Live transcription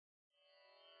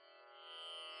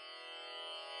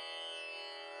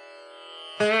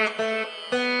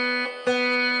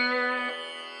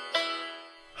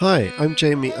Hi, I'm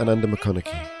Jamie Ananda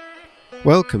McConaughey.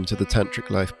 Welcome to the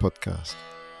Tantric Life podcast,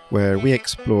 where we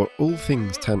explore all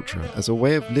things Tantra as a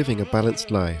way of living a balanced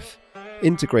life,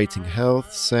 integrating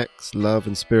health, sex, love,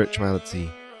 and spirituality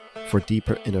for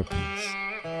deeper inner peace.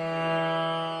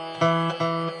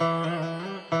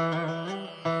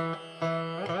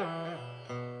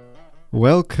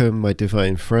 Welcome, my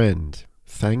divine friend.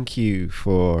 Thank you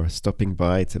for stopping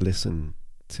by to listen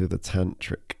to the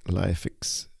Tantric Life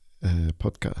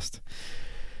podcast.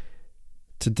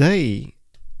 Today,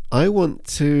 I want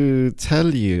to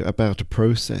tell you about a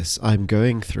process I'm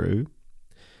going through.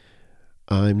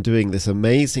 I'm doing this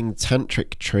amazing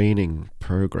tantric training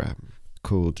program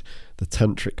called the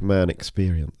Tantric Man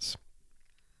experience.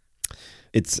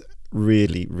 It's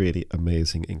really, really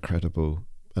amazing, incredible,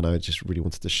 and I just really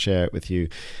wanted to share it with you.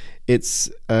 It's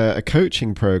a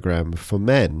coaching program for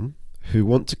men who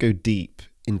want to go deep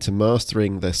into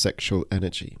mastering their sexual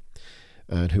energy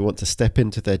and who want to step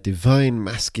into their divine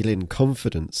masculine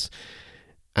confidence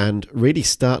and really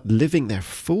start living their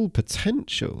full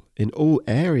potential in all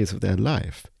areas of their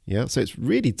life. Yeah, so it's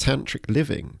really tantric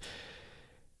living.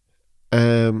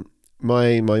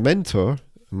 My mentor,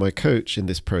 my coach in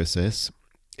this process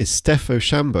is Steffo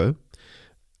Shambo.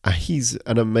 He's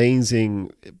an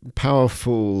amazing,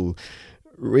 powerful,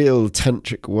 real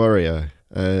tantric warrior,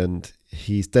 and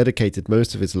he's dedicated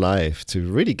most of his life to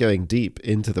really going deep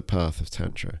into the path of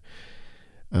Tantra.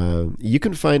 You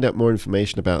can find out more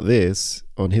information about this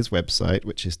on his website,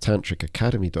 which is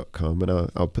tantricacademy.com, and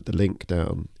I'll put the link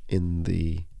down in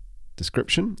the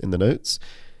description, in the notes.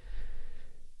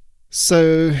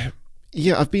 So,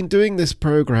 yeah, I've been doing this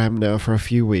program now for a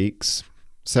few weeks,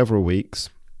 several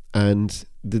weeks, and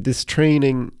this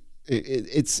training,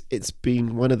 it's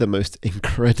been one of the most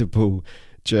incredible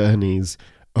journeys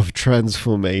of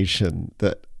transformation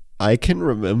that I can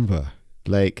remember,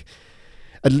 like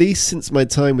at least since my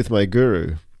time with my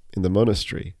guru in the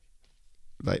monastery,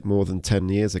 like more than 10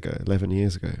 years ago, 11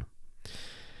 years ago.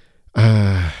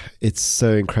 It's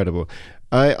so incredible.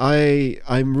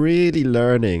 I'm really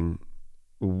learning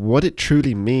what it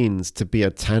truly means to be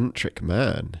a tantric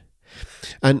man.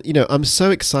 And, I'm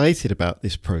so excited about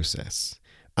this process.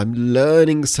 I'm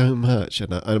learning so much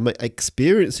and I'm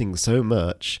experiencing so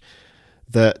much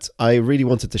that I really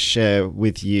wanted to share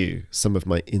with you some of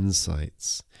my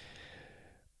insights.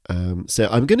 So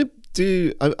I'm going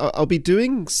to I'll be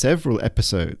doing several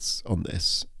episodes on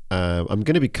this. I'm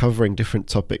going to be covering different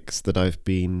topics that I've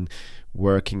been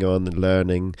working on and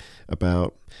learning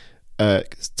about,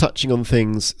 touching on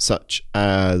things such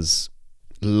as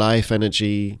life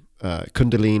energy,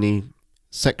 kundalini,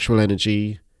 sexual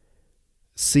energy,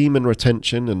 semen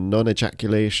retention and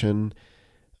non-ejaculation,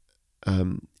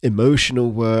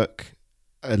 emotional work,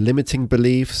 limiting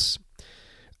beliefs,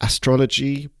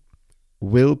 astrology,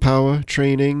 willpower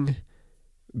training,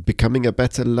 becoming a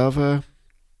better lover,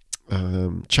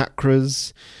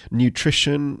 chakras,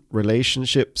 nutrition,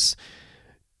 relationships,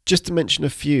 just to mention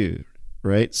a few,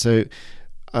 right? So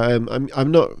I'm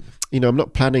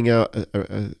not planning out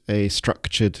a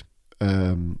structured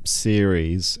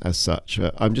series as such.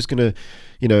 I'm just going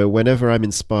to, whenever I'm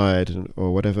inspired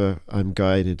or whatever I'm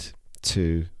guided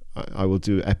to, I will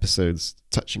do episodes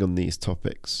touching on these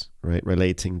topics, right,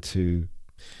 relating to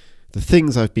the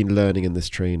things I've been learning in this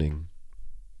training.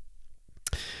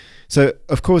 So,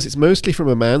 of course, it's mostly from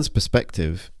a man's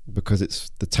perspective because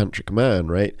it's the Tantric Man,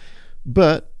 right?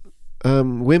 But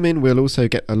women will also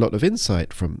get a lot of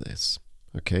insight from this,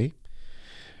 okay?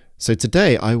 So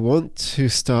today I want to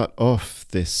start off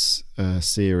this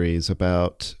series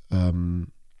about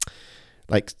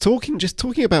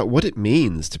talking about what it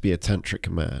means to be a tantric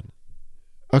man.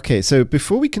 Okay, so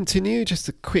before we continue, just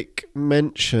a quick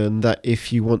mention that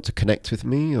if you want to connect with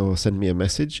me or send me a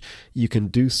message, you can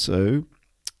do so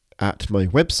at my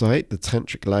website,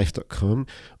 thetantriclife.com,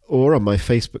 or on my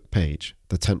Facebook page,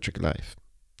 The Tantric Life.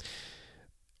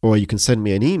 Or you can send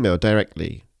me an email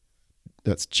directly.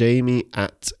 That's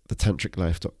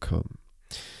jamie@thetantriclife.com.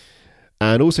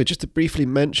 And also, just to briefly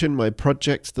mention my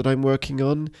project that I'm working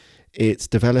on, it's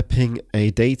developing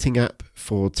a dating app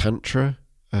for Tantra,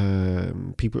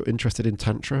 people interested in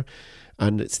Tantra.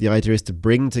 And the idea is to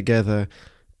bring together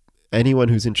anyone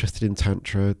who's interested in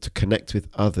Tantra to connect with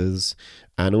others,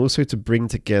 and also to bring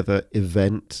together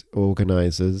event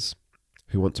organizers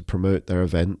who want to promote their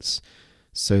events.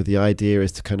 So the idea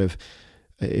is to kind of,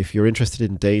 if you're interested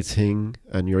in dating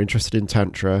and you're interested in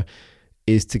Tantra,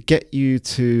 is to get you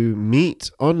to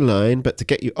meet online, but to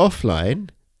get you offline,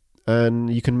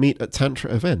 and you can meet at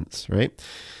Tantra events, right?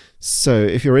 So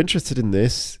if you're interested in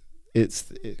this,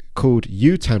 It's called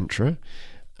E10,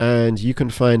 and you can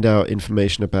find out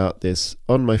information about this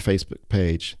on my Facebook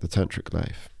page, The Tantric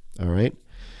Life. All right.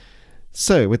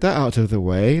 So with that out of the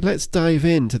way, let's dive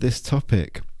into this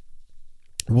topic.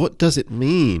 What does it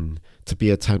mean to be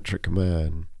a tantric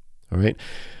man? All right.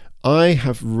 I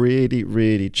have really,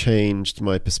 really changed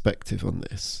my perspective on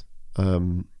this.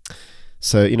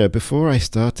 So, before I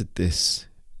started this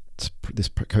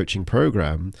coaching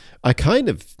program, I kind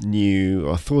of knew,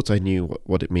 or thought I knew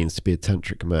what it means to be a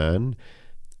tantric man.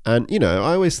 And,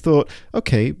 I always thought,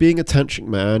 okay, being a tantric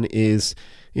man is,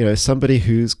 somebody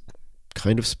who's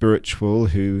kind of spiritual,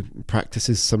 who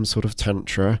practices some sort of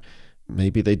tantra.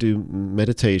 Maybe they do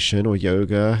meditation or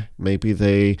yoga. Maybe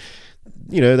they're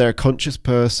a conscious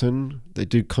person. They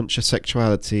do conscious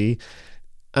sexuality.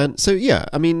 And so,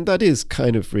 that is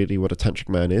kind of really what a tantric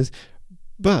man is.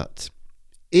 But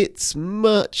it's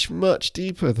much, much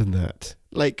deeper than that.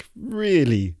 Like,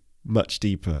 really much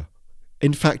deeper.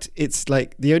 In fact, it's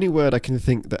like the only word I can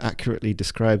think that accurately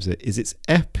describes it is it's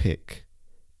epic.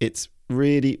 It's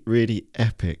really, really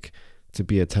epic to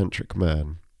be a tantric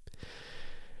man.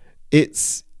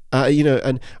 It's,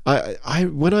 and I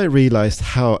when I realized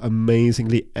how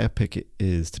amazingly epic it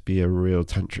is to be a real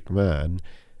tantric man,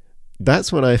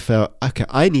 that's when I felt, okay,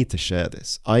 I need to share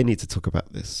this. I need to talk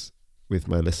about this with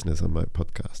my listeners on my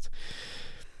podcast.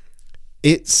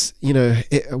 It's,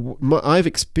 I've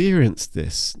experienced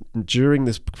this during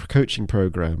this coaching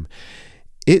program.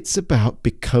 It's about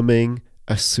becoming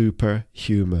a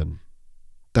superhuman.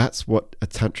 That's what a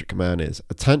tantric man is.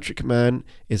 A tantric man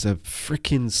is a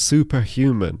freaking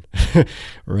superhuman,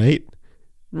 right?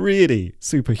 Really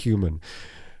superhuman.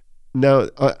 Now,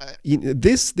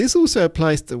 this also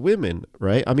applies to women,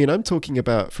 right? I mean, I'm talking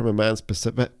about from a man's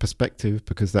perspective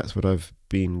because that's what I've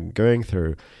been going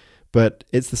through. But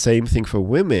it's the same thing for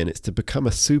women. It's to become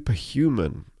a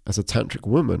superhuman as a tantric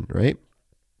woman, right?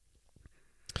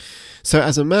 So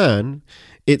as a man,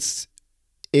 it's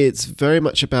very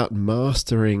much about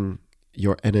mastering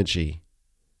your energy,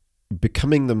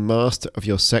 becoming the master of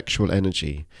your sexual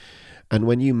energy. And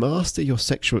when you master your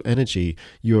sexual energy,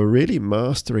 you're really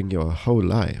mastering your whole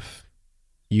life.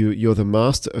 You're the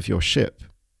master of your ship.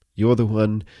 You're the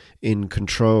one in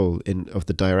control of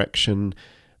the direction.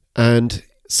 And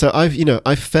so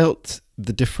I've felt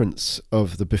the difference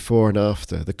of the before and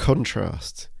after, the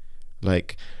contrast,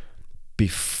 like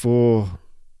before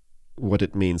what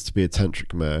it means to be a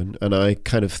tantric man. And I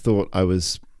kind of thought I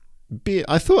was quite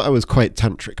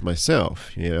tantric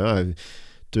myself,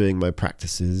 doing my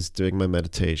practices, doing my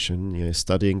meditation,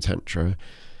 studying tantra.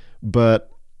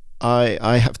 But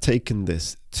I have taken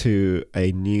this to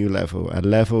a new level, a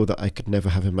level that I could never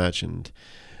have imagined.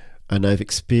 And I've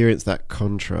experienced that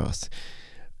contrast.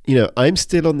 I'm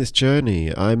still on this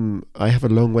journey. I have a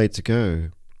long way to go,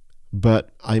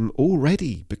 but I'm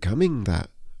already becoming that.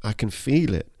 I can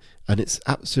feel it, and it's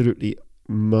absolutely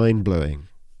mind-blowing.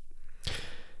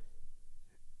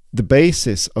 The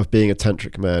basis of being a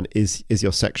tantric man is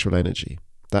your sexual energy.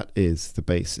 That is the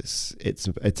basis.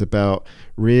 It's about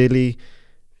really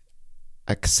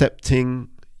accepting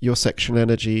your sexual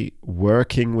energy,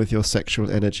 working with your sexual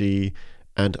energy,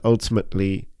 and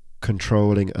ultimately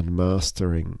controlling and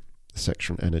mastering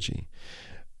sexual energy.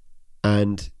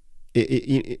 And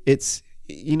it's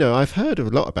I've heard a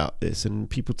lot about this and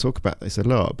people talk about this a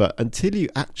lot, but until you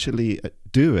actually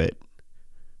do it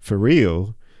for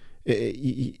real,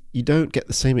 you don't get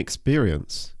the same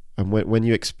experience. And when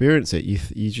you experience it,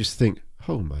 you just think,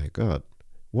 oh my God,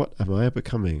 what am I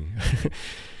becoming?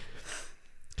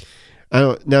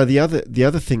 Now the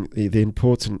other thing, the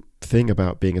important thing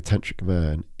about being a tantric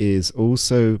man is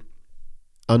also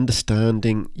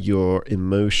understanding your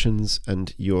emotions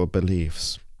and your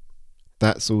beliefs.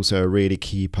 That's also a really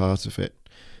key part of it.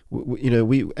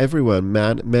 Everyone,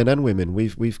 men and women,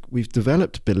 we've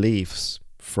developed beliefs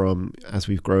from as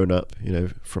we've grown up,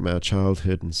 from our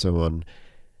childhood and so on,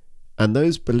 and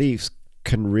those beliefs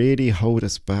can really hold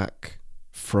us back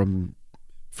from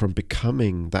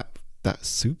becoming that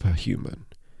superhuman.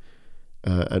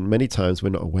 And many times we're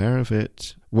not aware of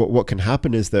it. What can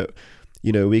happen is that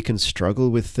we can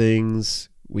struggle with things.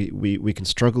 We can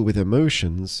struggle with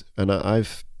emotions, and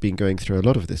I've been going through a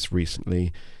lot of this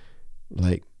recently,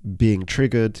 like being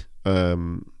triggered,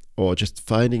 or just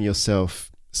finding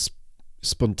yourself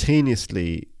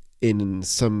spontaneously in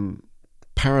some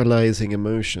paralyzing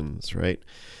emotions, right?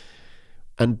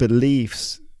 And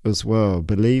beliefs as well,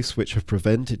 beliefs which have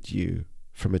prevented you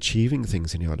from achieving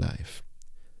things in your life,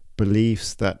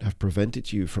 beliefs that have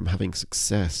prevented you from having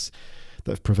success,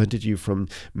 that have prevented you from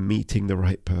meeting the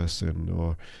right person,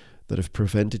 or that have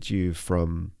prevented you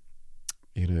from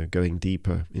going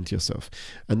deeper into yourself.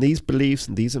 And these beliefs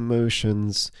and these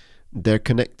emotions, they're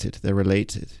connected, they're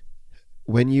related.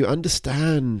 When you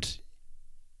understand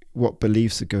what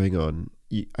beliefs are going on,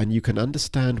 and you can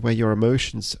understand where your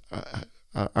emotions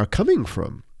are coming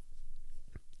from,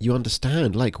 you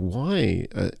understand, like, why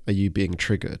are you being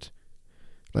triggered?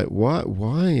 Like,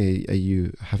 why are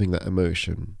you having that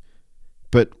emotion?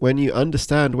 But when you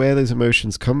understand where those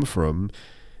emotions come from,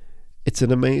 it's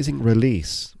an amazing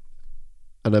release,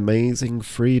 an amazing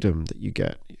freedom that you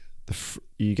get.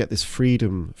 You get this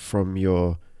freedom from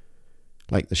your,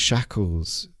 like, the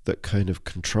shackles that kind of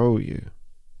control you.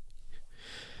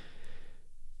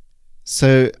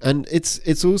 So, and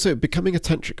it's also becoming a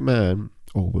tantric man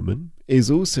or woman is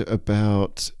also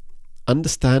about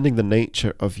understanding the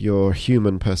nature of your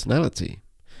human personality.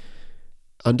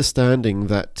 Understanding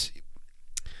that,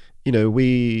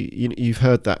 you've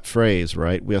heard that phrase,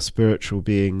 right? We are spiritual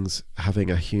beings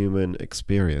having a human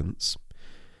experience.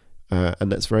 And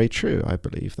that's very true. I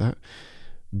believe that.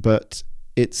 But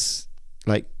it's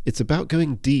about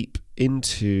going deep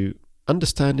into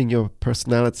understanding your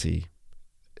personality,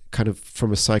 kind of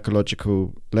from a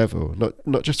psychological level,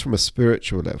 not just from a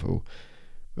spiritual level,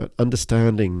 but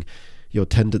understanding your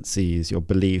tendencies, your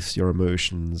beliefs, your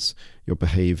emotions, your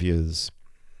behaviors,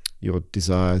 your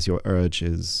desires, your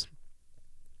urges.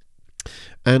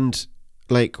 And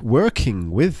like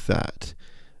working with that,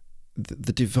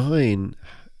 the divine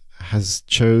has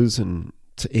chosen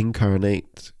to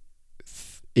incarnate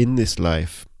in this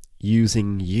life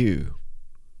using you.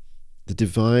 The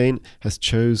divine has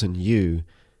chosen you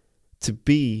to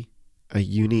be a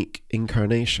unique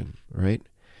incarnation, right?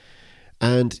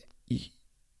 And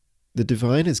the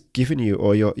divine has given you,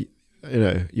 or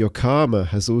your karma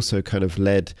has also kind of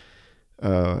led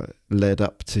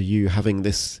up to you having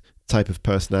this type of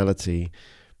personality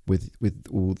with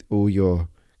all your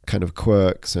kind of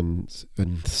quirks and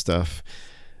stuff.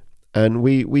 And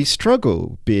we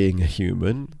struggle being a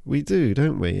human. We do,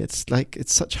 don't we? It's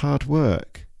such hard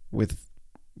work with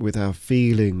our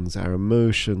feelings, our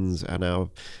emotions, and our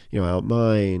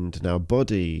mind and our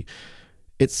body.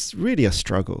 It's really a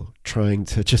struggle trying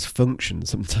to just function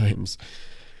sometimes.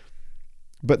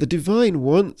 But the divine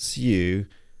wants you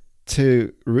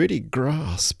to really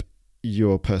grasp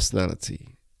your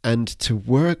personality and to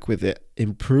work with it,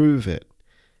 improve it,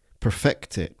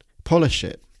 perfect it, polish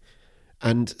it,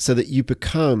 and so that you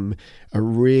become a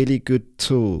really good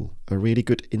tool, a really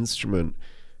good instrument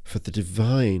for the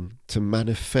divine to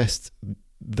manifest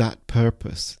that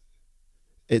purpose.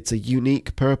 It's a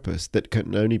unique purpose that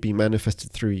can only be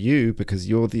manifested through you because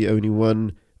you're the only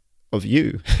one of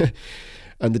you.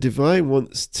 And the divine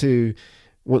wants to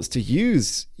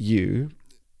use you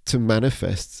to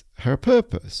manifest her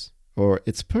purpose or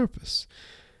its purpose.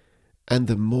 And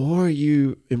the more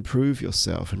you improve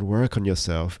yourself and work on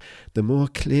yourself, the more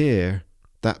clear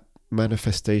that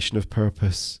manifestation of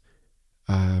purpose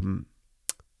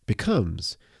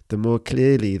becomes. The more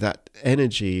clearly that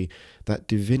energy, that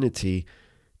divinity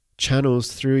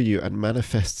channels through you and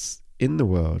manifests in the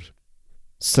world.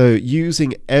 So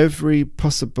using every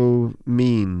possible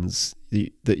means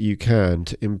that you can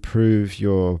to improve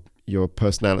your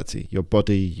personality, your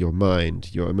body, your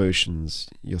mind, your emotions,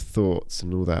 your thoughts,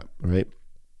 and all that, right?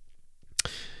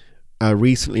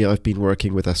 Recently, I've been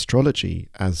working with astrology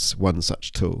as one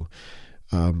such tool,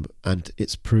 and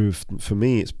it's proven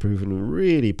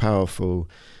really powerful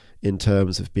in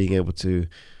terms of being able to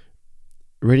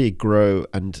really grow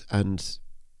and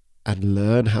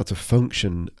learn how to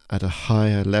function at a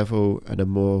higher level and a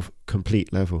more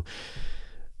complete level.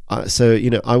 So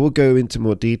I will go into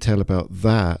more detail about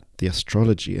that, the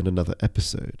astrology, in another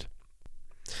episode.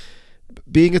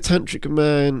 Being a tantric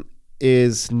man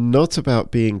is not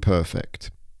about being perfect.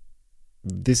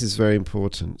 This is very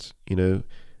important.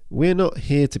 We're not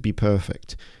here to be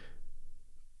perfect.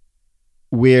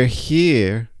 We're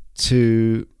here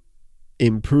to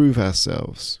improve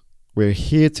ourselves. We're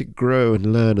here to grow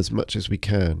and learn as much as we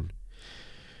can.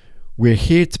 We're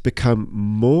here to become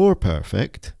more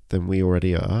perfect than we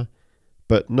already are,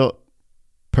 but not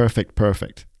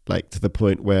perfect, like to the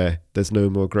point where there's no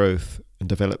more growth and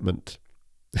development.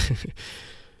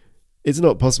 It's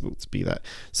not possible to be that.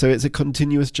 So it's a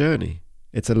continuous journey.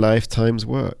 It's a lifetime's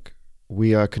work.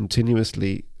 We are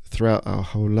continuously, throughout our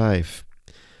whole life,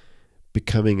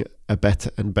 becoming a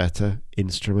better and better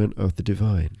instrument of the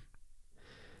divine.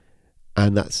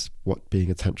 And that's what being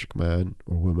a tantric man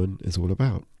or woman is all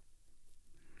about.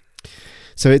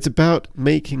 So it's about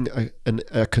making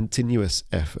a continuous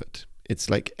effort. It's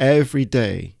like every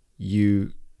day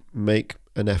you make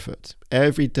an effort.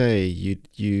 Every day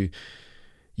you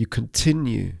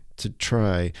continue to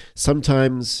try.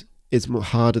 Sometimes it's more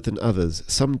harder than others.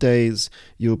 Some days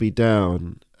you'll be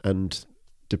down and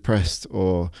depressed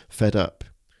or fed up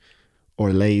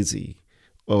or lazy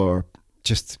or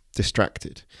just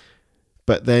distracted.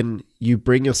 But then you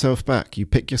bring yourself back, you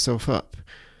pick yourself up,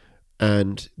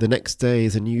 and the next day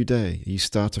is a new day. You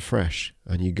start afresh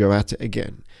and you go at it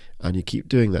again, and you keep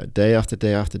doing that day after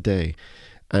day after day.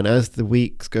 And as the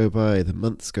weeks go by, the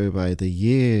months go by, the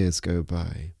years go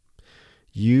by,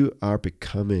 you are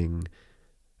becoming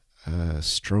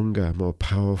stronger, more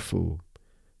powerful,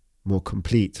 more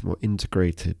complete, more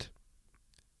integrated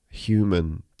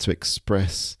human to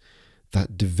express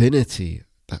that divinity,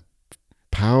 that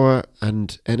power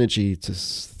and energy to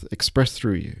express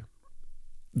through you.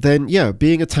 Then,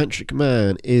 being a tantric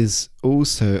man is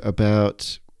also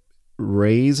about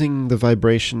raising the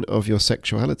vibration of your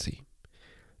sexuality,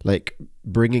 like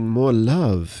bringing more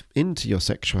love into your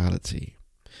sexuality,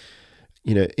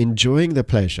 enjoying the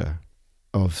pleasure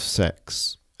of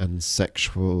sex and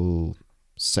sexual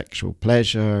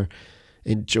pleasure,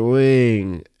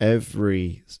 enjoying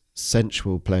every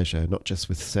sensual pleasure, not just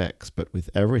with sex, but with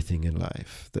everything in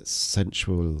life that's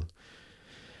sensual.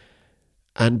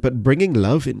 But bringing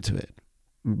love into it,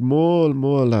 more and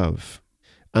more love.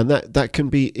 And that can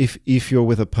be if you're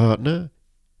with a partner,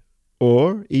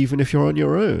 or even if you're on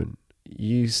your own.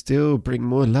 You still bring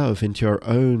more love into your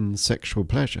own sexual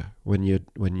pleasure when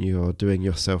you're doing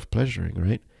your self-pleasuring,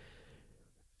 right?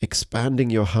 Expanding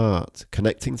your heart,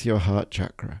 connecting to your heart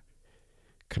chakra,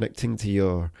 connecting to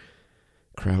your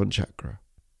crown chakra.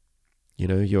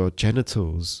 Your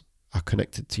genitals are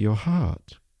connected to your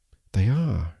heart. They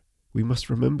are. We must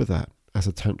remember that as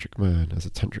a tantric man, as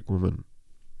a tantric woman.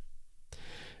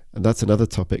 And that's another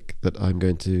topic that I'm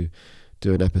going to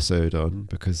do an episode on,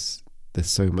 because there's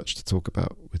so much to talk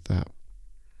about with that.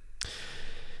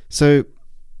 So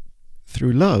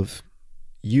through love,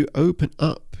 you open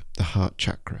up the heart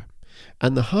chakra.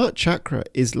 And the heart chakra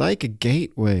is like a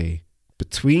gateway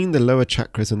between the lower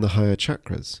chakras and the higher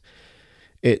chakras.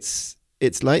 It's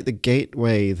like the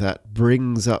gateway that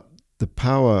brings up the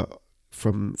power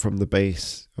from the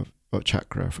base of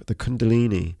chakra, the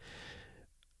kundalini.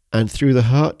 And through the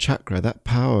heart chakra, that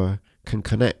power can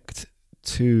connect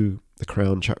to the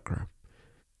crown chakra.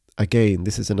 Again,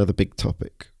 this is another big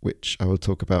topic, which I will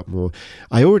talk about more.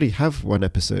 I already have one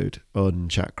episode on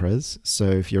chakras, so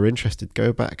if you're interested,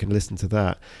 go back and listen to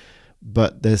that.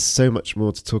 But there's so much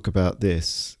more to talk about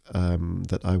this,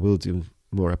 that I will do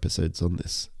more episodes on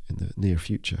this in the near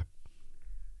future.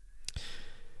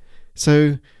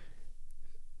 So,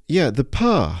 the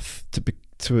path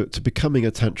to becoming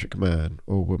a tantric man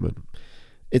or woman,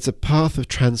 it's a path of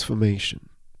transformation.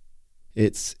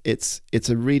 It's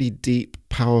a really deep,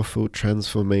 powerful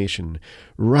transformation,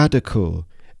 radical,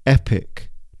 epic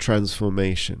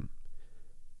transformation,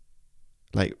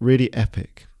 like really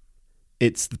epic.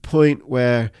 It's the point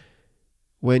where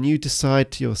when you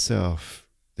decide to yourself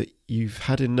that you've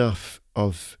had enough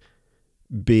of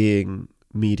being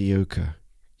mediocre,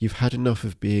 you've had enough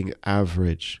of being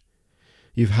average,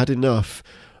 you've had enough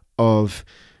of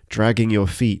dragging your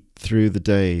feet through the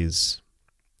days,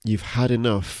 you've had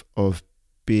enough of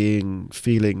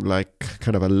feeling like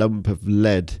kind of a lump of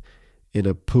lead in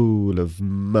a pool of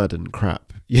mud and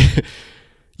crap.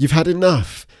 You've had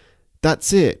enough.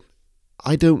 That's it.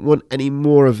 I don't want any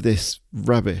more of this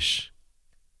rubbish.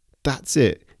 That's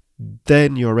it.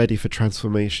 Then you're ready for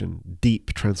transformation,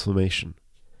 deep transformation.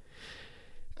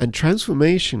 And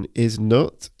transformation is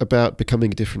not about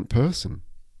becoming a different person.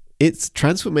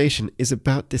 Transformation is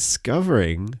about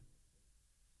discovering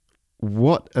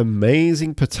what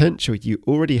amazing potential you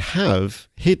already have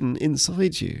hidden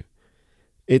inside you.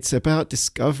 It's about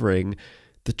discovering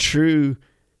the true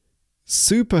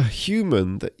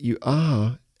superhuman that you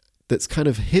are, that's kind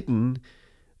of hidden,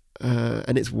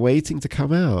 and it's waiting to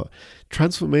come out.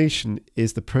 Transformation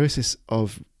is the process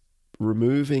of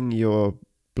removing your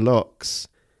blocks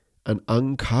and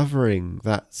uncovering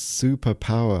that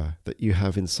superpower that you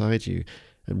have inside you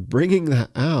and bringing that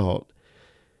out,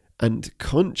 and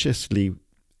consciously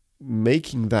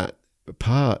making that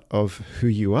part of who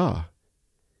you are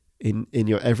in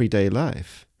your everyday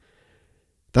life.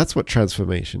 That's what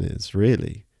transformation is,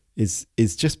 really, is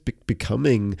just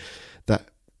becoming that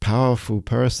powerful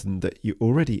person that you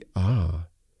already are.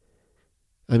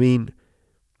 I mean,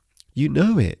 you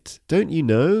know it, don't you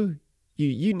know?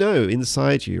 You know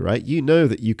inside you, right? You know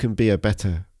that you can be a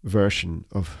better version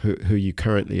of who you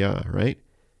currently are, right?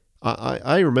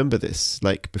 I remember this,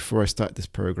 like before I started this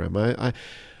program, I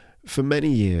for many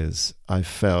years, I've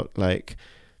felt like,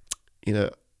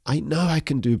 I know I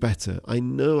can do better. I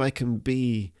know I can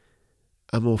be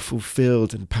a more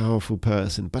fulfilled and powerful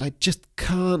person, but I just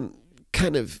can't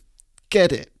kind of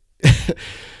get it.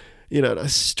 And I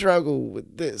struggle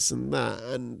with this and that,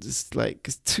 and it's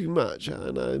too much,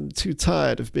 and I'm too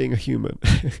tired of being a human.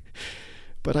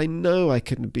 But I know I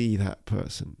can be that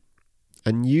person.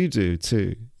 And you do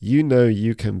too.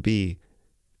 You can be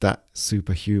that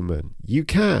superhuman. You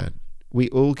can. We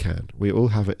all can. We all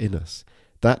have it in us.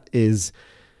 That is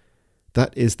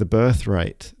the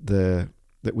birthright that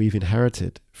we've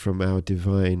inherited from our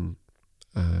divine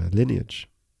lineage.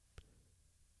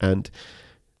 And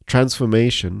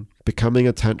transformation, becoming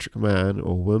a tantric man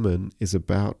or woman, is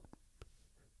about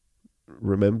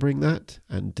remembering that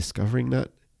and discovering that,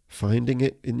 finding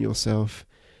it in yourself,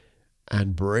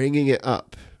 and bringing it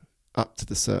up to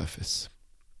the surface.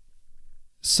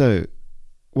 So,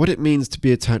 what it means to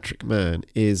be a tantric man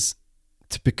is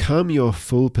to become your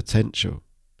full potential.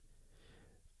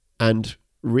 And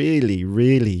really,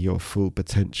 really your full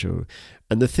potential.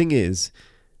 And the thing is,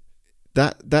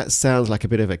 that sounds like a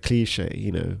bit of a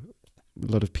cliche, A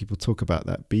lot of people talk about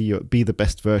that. Be the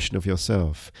best version of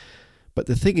yourself. But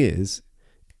the thing is,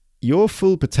 your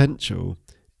full potential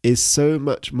is so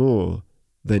much more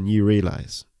than you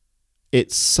realize.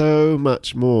 It's so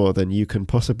much more than you can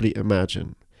possibly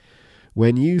imagine.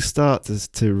 When you start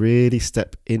to really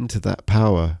step into that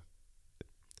power,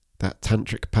 that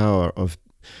tantric power of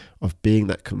being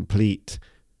that complete,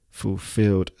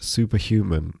 fulfilled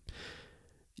superhuman,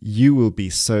 you will be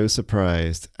so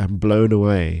surprised and blown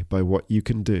away by what you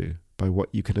can do, by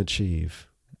what you can achieve,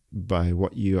 by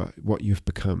what you've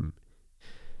become.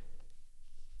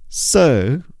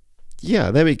 So, yeah,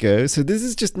 there we go. So this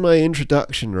is just my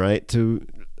introduction, right, to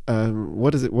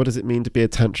what does it mean to be a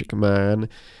tantric man.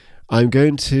 I'm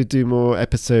going to do more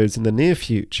episodes in the near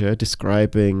future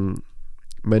describing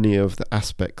many of the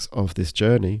aspects of this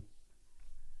journey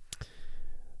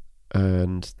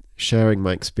and sharing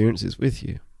my experiences with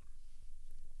you.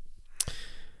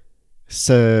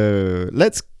 So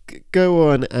let's go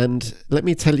on, and let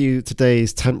me tell you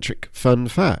today's tantric fun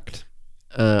fact.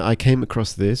 I came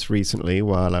across this recently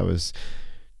while I was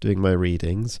doing my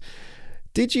readings.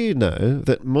 Did you know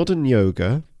that modern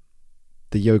yoga,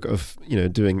 the yoga of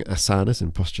doing asanas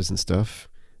and postures and stuff,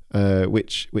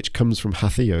 which comes from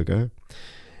hatha yoga,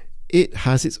 it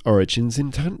has its origins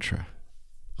in tantra?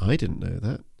 I didn't know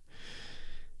that.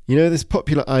 This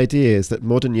popular idea is that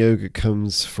modern yoga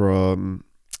comes from,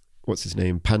 what's his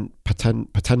name,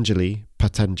 Patanjali, I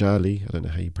don't know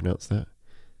how you pronounce that.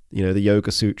 The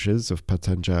Yoga Sutras of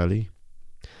Patanjali.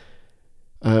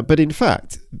 But in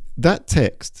fact, that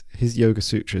text, his Yoga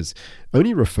Sutras,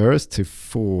 only refers to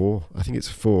four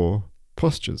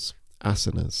postures,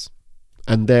 asanas.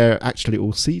 And they're actually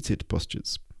all seated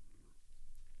postures.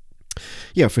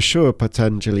 Yeah, for sure,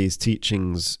 Patanjali's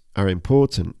teachings are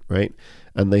important, right?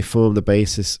 And they form the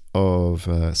basis of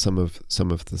some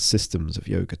of the systems of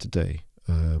yoga today.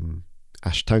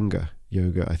 Ashtanga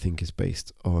yoga, I think, is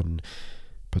based on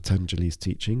Patanjali's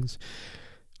teachings.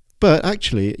 But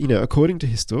actually, according to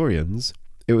historians,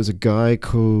 it was a guy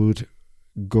called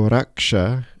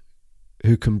Goraksha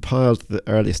who compiled the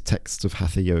earliest texts of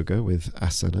hatha yoga with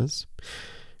asanas.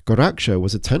 Goraksha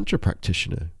was a tantra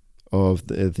practitioner of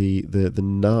the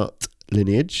Nath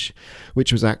lineage,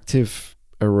 which was active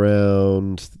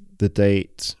around the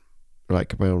date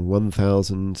like around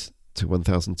 1000 to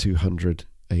 1200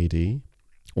 AD,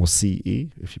 or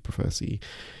CE if you prefer CE.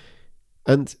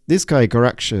 And this guy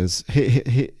Goraksha's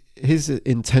his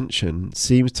intention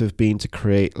seems to have been to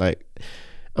create like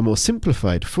a more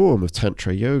simplified form of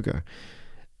tantra yoga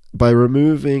by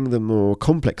removing the more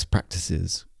complex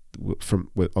practices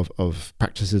of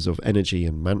practices of energy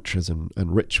and mantras and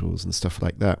rituals and stuff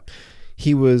like that.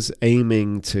 He was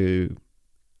aiming to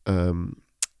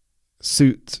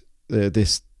suit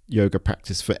this yoga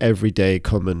practice for everyday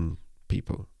common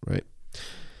people, right?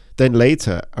 Then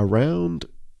later, around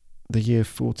the year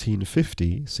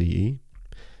 1450 CE,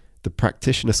 the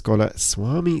practitioner scholar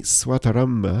Swami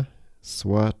Swatarama,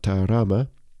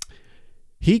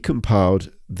 he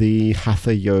compiled the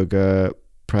Hatha Yoga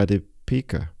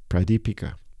Pradipika,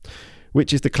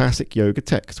 which is the classic yoga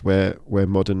text where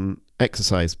modern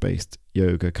exercise-based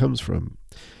yoga comes from.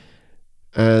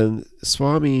 And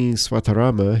Swami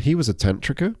Swatarama, he was a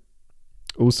tantrika,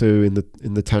 also in the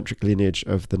tantric lineage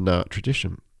of the Nath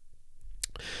tradition.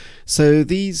 So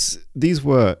these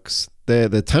works, they're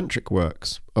the tantric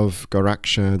works of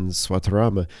Goraksha and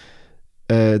Swatarama.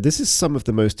 This is some of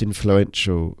the most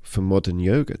influential for modern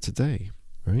yoga today,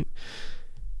 right?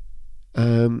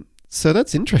 So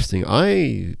that's interesting.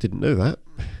 I didn't know that.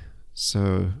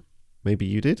 So maybe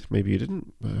you did, maybe you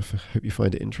didn't. I hope you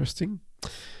find it interesting.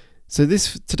 So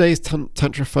this today's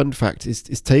Tantra fun fact is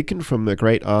taken from a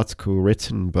great article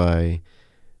written by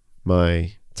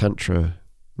my Tantra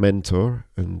mentor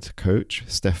and coach,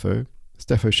 Steffo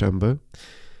Shambo.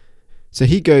 So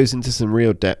he goes into some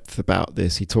real depth about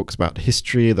this. He talks about the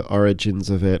history, the origins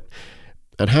of it,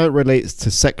 and how it relates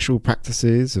to sexual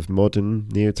practices of modern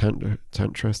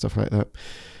neo-tantra, stuff like that.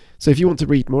 So if you want to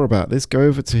read more about this, go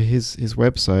over to his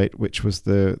website, which was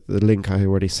the link I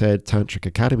already said,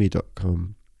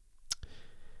 tantricacademy.com.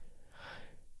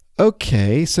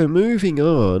 Okay, so moving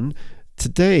on.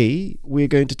 Today we're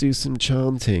going to do some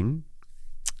chanting,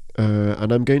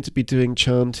 and I'm going to be doing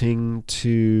chanting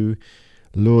to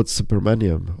Lord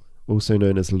Subramaniam, also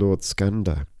known as Lord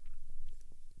Skanda.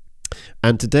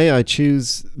 And today I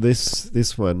choose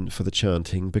this one for the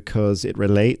chanting because it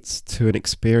relates to an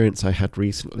experience I had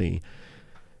recently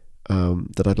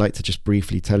that I'd like to just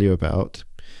briefly tell you about.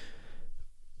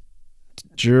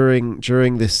 During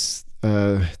this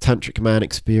Tantric Man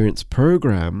experience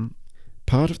program,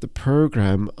 part of the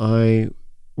program I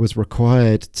was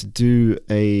required to do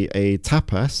a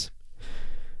tapas.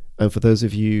 And for those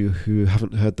of you who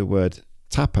haven't heard the word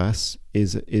tapas,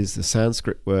 is the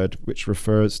Sanskrit word which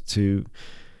refers to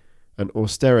an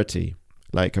austerity,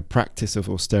 like a practice of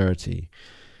austerity.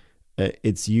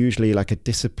 It's usually like a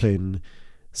discipline,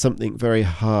 something very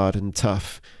hard and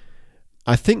tough.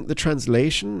 I think the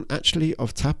translation actually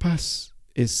of tapas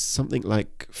is something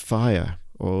like fire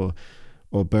or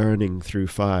burning through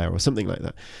fire or something like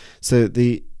that. So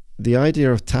the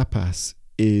idea of tapas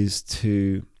is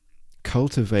to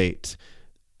cultivate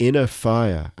inner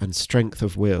fire and strength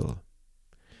of will.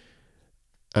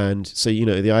 And so,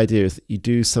 the idea is that you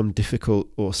do some difficult,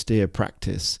 austere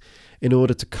practice in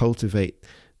order to cultivate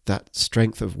that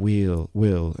strength of will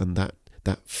and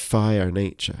that fire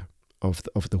nature of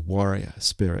the warrior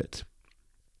spirit.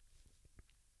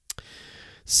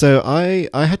 So I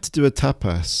had to do a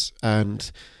tapas,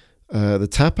 and the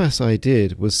tapas I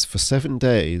did was for 7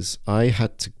 days. I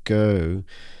had to go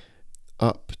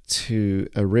up to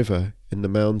a river in the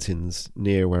mountains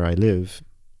near where I live.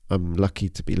 I'm lucky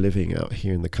to be living out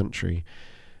here in the country.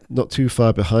 Not too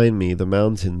far behind me, the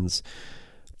mountains,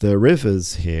 the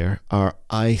rivers here are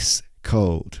ice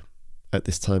cold at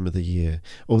this time of the year.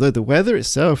 Although the weather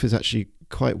itself is actually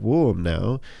quite warm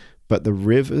now, but the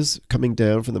rivers coming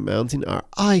down from the mountain are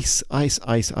ice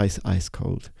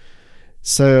cold.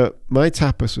 So my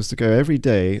tapas was to go every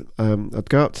day. I'd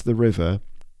go up to the river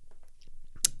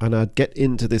and I'd get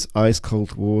into this ice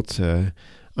cold water,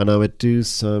 and I would do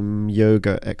some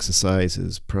yoga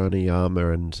exercises,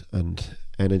 pranayama and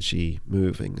energy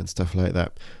moving and stuff like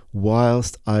that,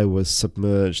 whilst I was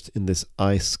submerged in this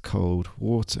ice cold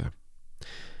water.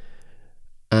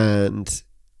 And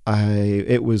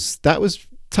that was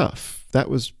tough. That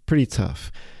was pretty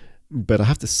tough. But I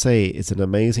have to say, it's an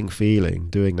amazing feeling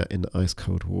doing that in the ice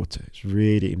cold water. It's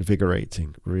really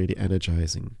invigorating, really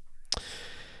energizing.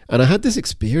 And I had this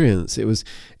experience. It was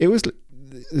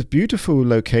this beautiful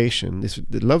location, this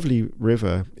lovely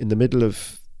river in the middle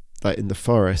of, like, in the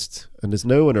forest, and there's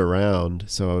no one around.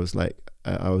 So I was like,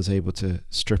 I was able to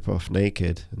strip off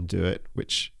naked and do it,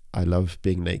 which I love,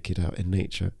 being naked out in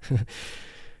nature.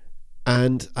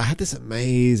 And I had this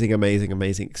amazing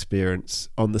experience.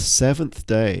 On the 7th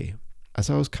day, as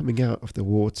I was coming out of the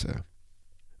water,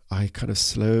 I kind of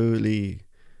slowly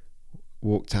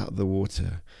walked out of the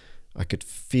water. I could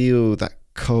feel that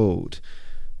cold.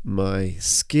 My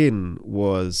skin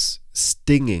was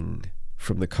stinging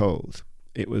from the cold.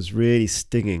 It was really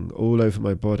stinging all over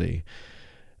my body.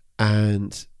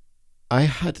 And I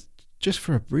had, just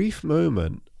for a brief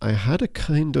moment, I had a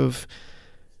kind of,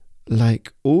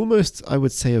 like, almost, I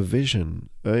would say, a vision.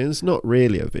 I mean, it's not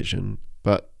really a vision,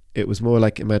 but it was more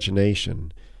like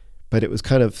imagination. But it was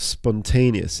kind of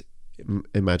spontaneous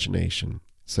imagination.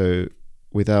 So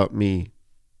without me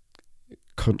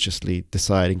consciously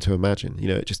deciding to imagine,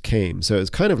 it just came. So it was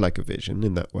kind of like a vision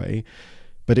in that way,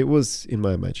 but it was in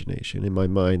my imagination, in my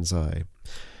mind's eye.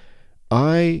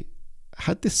 I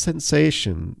had this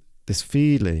sensation, this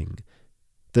feeling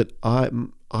that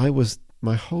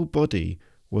my whole body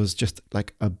was just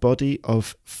like a body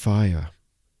of fire.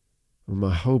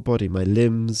 My whole body, my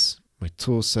limbs, my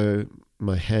torso,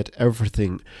 my head,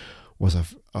 everything was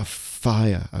of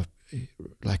fire,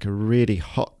 like a really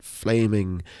hot,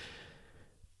 flaming.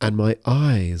 And my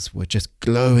eyes were just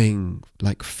glowing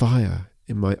like fire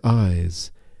in my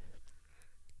eyes.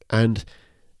 And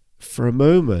for a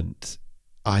moment,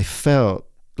 I felt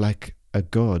like a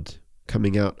god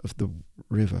coming out of the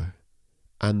river,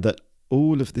 and that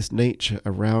all of this nature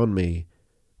around me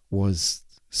was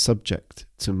subject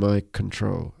to my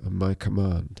control and my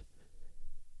command.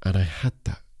 And I had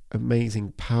that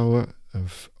amazing power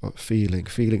of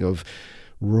feeling of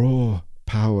raw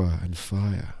power and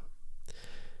fire.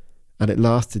 And it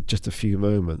lasted just a few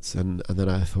moments, and then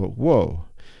I thought, whoa.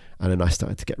 And then I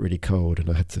started to get really cold, and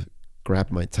I had to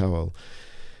grab my towel.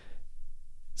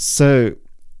 So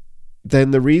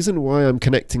then the reason why I'm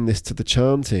connecting this to the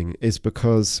chanting is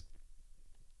because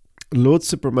Lord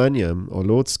Subramaniam, or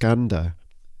Lord Skanda,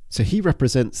 so he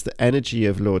represents the energy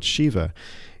of Lord Shiva.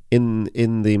 In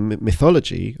the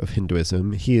mythology of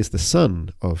Hinduism, he is the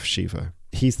son of Shiva.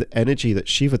 He's the energy that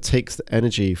Shiva takes the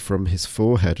energy from his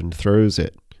forehead and throws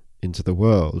it into the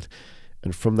world.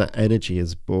 And from that energy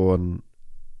is born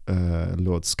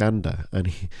Lord Skanda.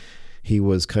 And he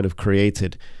was kind of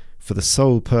created for the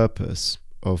sole purpose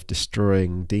of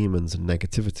destroying demons and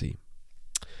negativity.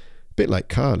 A bit like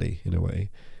Kali in a way.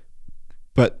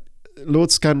 But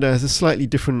Lord Skanda has a slightly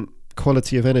different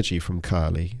quality of energy from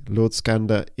Kali. Lord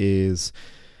Skanda he's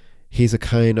a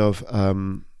kind of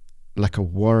like a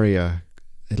warrior,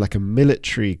 like a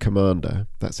military commander.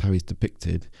 That's how he's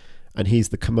depicted. And he's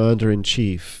the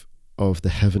commander-in-chief of the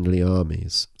heavenly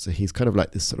armies. So he's kind of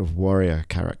like this sort of warrior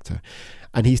character.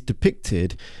 And he's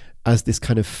depicted as this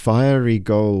kind of fiery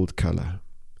gold color.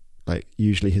 Like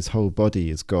usually his whole body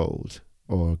is gold,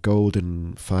 or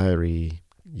golden, fiery,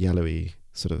 yellowy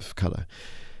sort of color.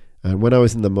 And when I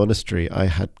was in the monastery, I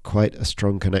had quite a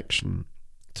strong connection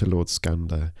to Lord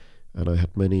Skanda, and I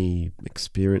had many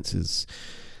experiences.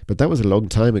 But that was a long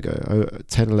time ago,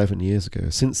 10, 11 years ago.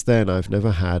 Since then, I've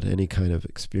never had any kind of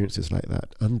experiences like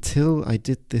that until I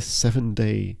did this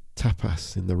 7-day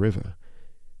tapas in the river.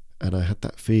 And I had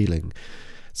that feeling.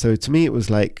 So to me, it was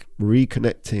like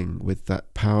reconnecting with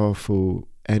that powerful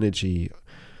energy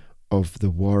of the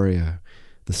warrior,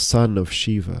 the son of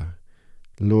Shiva,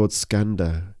 Lord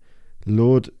Skanda,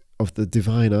 Lord of the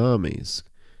divine armies,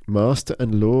 master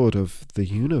and lord of the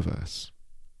universe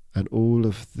and all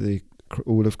of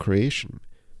creation.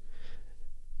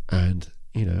 And,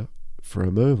 for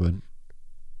a moment,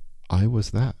 I was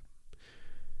that.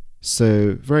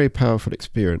 So, very powerful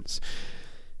experience.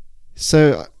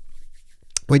 So,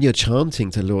 when you're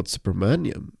chanting to Lord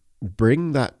Subramaniam,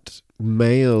 bring that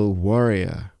male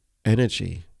warrior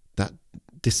energy, that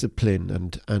discipline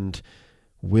and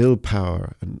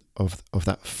willpower and of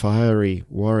that fiery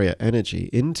warrior energy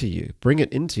into you. Bring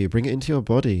it into your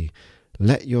body.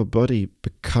 Let your body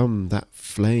become that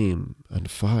flame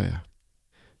and fire.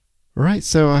 Right,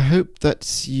 so I hope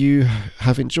that you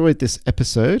have enjoyed this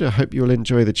episode. I hope you'll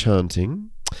enjoy the chanting.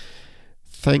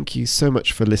 Thank you so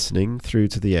much for listening through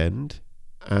to the end,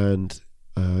 and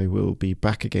I will be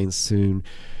back again soon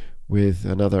with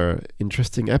another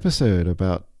interesting episode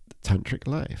about tantric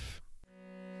life.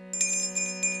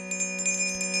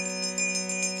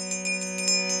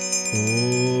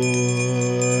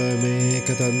 Om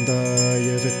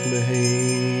Ekadandaya Vitmahi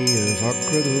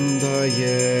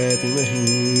Vakradundaya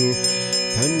Dhimahi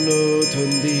Tanno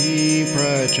Thundi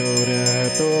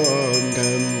Prachodyato Om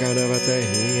Gam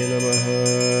Ganavatahe Namaha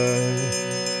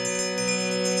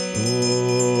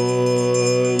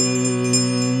Om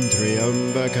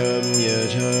Triambakam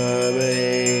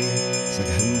Yajamahe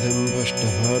Sagandham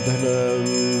Pushtavadhanam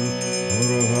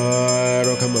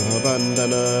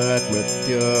Urvarokamahabandhanat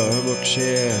Mritya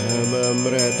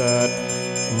Mukshayamamratat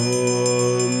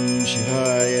Om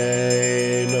Shivaya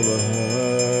Namaha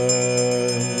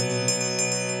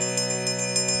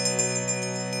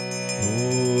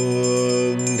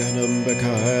Om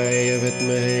Ganambakaya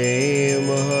Vitmahe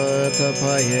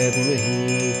Mahatapaya Dhimahi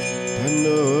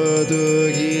Tanno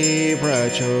Duhi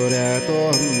Prachodyato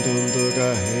Om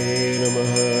Dumdugahe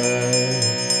Namaha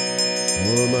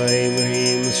Om Aim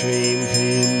Hrim Shrim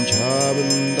Klim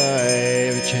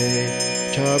Chabandai Viche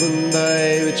Chabandai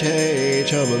Viche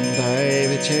Chabandai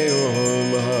Viche Om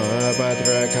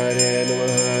Mahabhadrakaya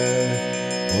Namaha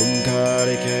Om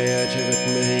Karikaya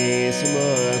Chivitmahi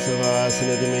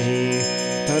Samasavasana Dhimahi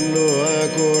Tanno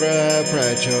Akura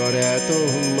Prachodyato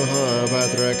Om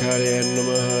Mahabhadrakaya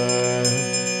Namaha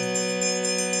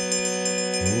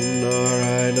Om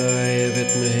Narayanaya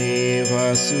Vitmahi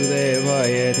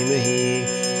Vasudevaya Dhimahi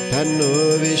Tanno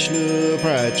Vishnu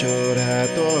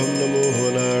Prachodyato Om Namo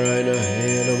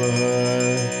Narayanaya Namaha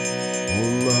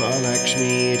Om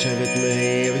Mahalakshmi Cha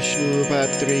Vitmahi Vishnu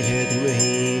Patriya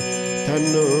Dhimahi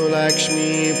Tanno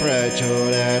Lakshmi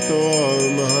Prachodyato Om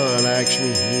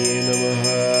Mahalakshmi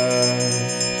Namaha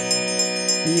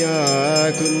Ya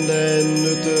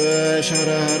Kundanduta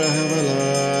Sharaharahavala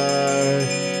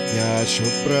Ya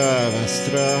Shupra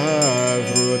Vastra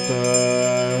Vruta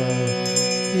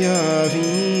Ya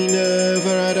Vina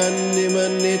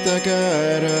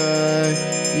Varadanimannitakara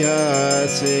Ya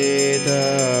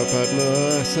Seta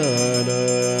Padmasana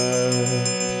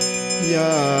या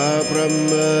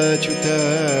ब्रह्मच्युता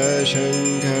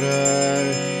शङ्करा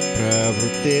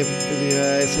प्रवृत्ते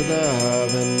पृथिव्याय सदा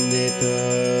वन्दित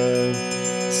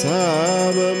सा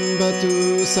वम्बतु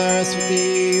सरस्वती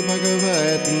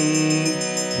भगवती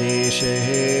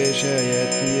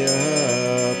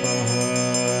निशेषयत्यपः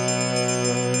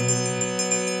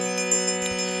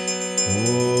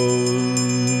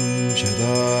ॐ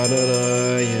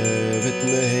शदाननाय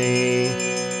विद्महे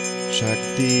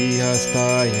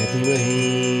शक्तिहस्ताय धीमहि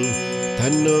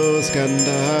तन्नो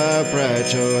स्कन्दः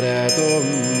प्रचोदयात् ॐ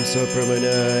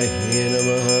सुब्रह्मण्याय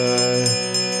नमः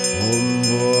ॐ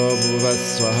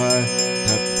भूर्भुवस्वः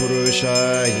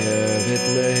तत्पुरुषाय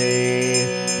विद्महे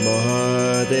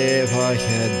महादेवाय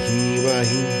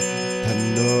धीमहि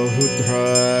तन्नो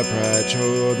रुद्रः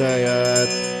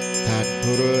प्रचोदयात्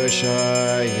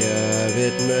तत्पुरुषाय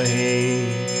विद्महे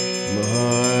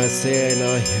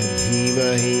महासेनाय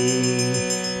धीमहि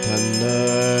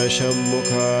तन्नः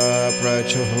शम्मुखः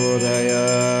प्रचोदयात्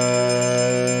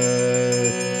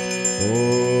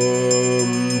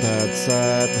ॐ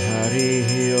तत्सत्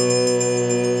हरिः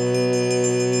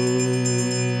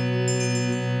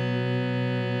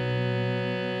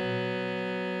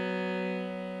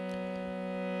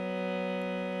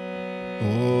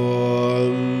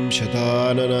ॐ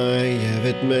शताननाय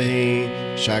विद्महे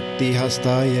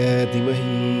शक्तिहस्ताय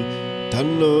धीमहि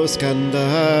तन्नो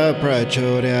स्कन्दः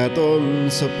प्रचोदयात् ॐ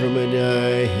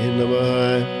सुब्रह्मण्याय नमः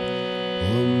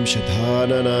ॐ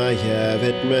शताननाय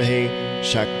विद्महे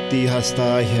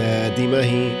शक्तिहस्ताय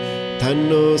धीमहि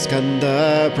तन्नो स्कन्दः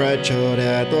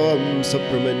प्रचोदयात् ॐ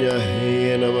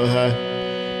सुब्रह्मण्याय नमः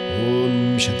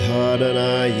ॐ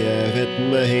शताननाय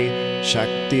विद्महे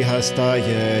शक्तिहस्ताय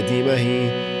धीमहि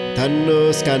तन्नो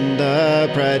स्कन्दः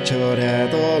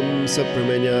प्रचोदयात् ॐ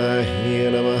सुब्रह्मण्याय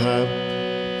नमः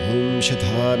ॐ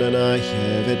शताननाय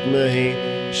विद्महे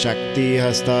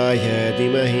शक्तिहस्ताय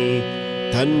धीमहि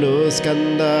तन्नो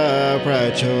स्कन्दः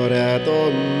प्रचोदयात्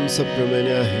ॐ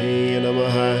सुब्रह्मण्याय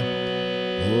नमः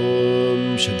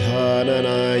ॐ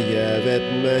शताननाय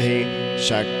विद्महे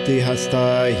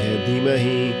शक्तिहस्ताय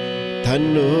धीमहि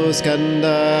तन्नो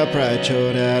स्कन्दः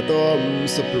प्रचोदयात् ॐ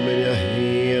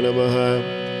सुब्रह्मण्याय नमः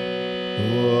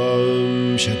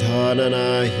ॐ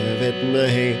शताननाय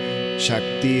विद्महे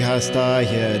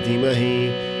शक्तिहस्ताय धीमहि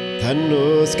तन्नो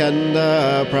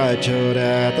स्कन्दः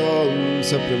प्रचोदयात् ॐ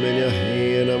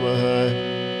सुब्रह्मण्याय नमः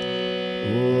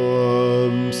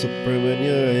ॐ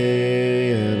सुब्रह्मण्याय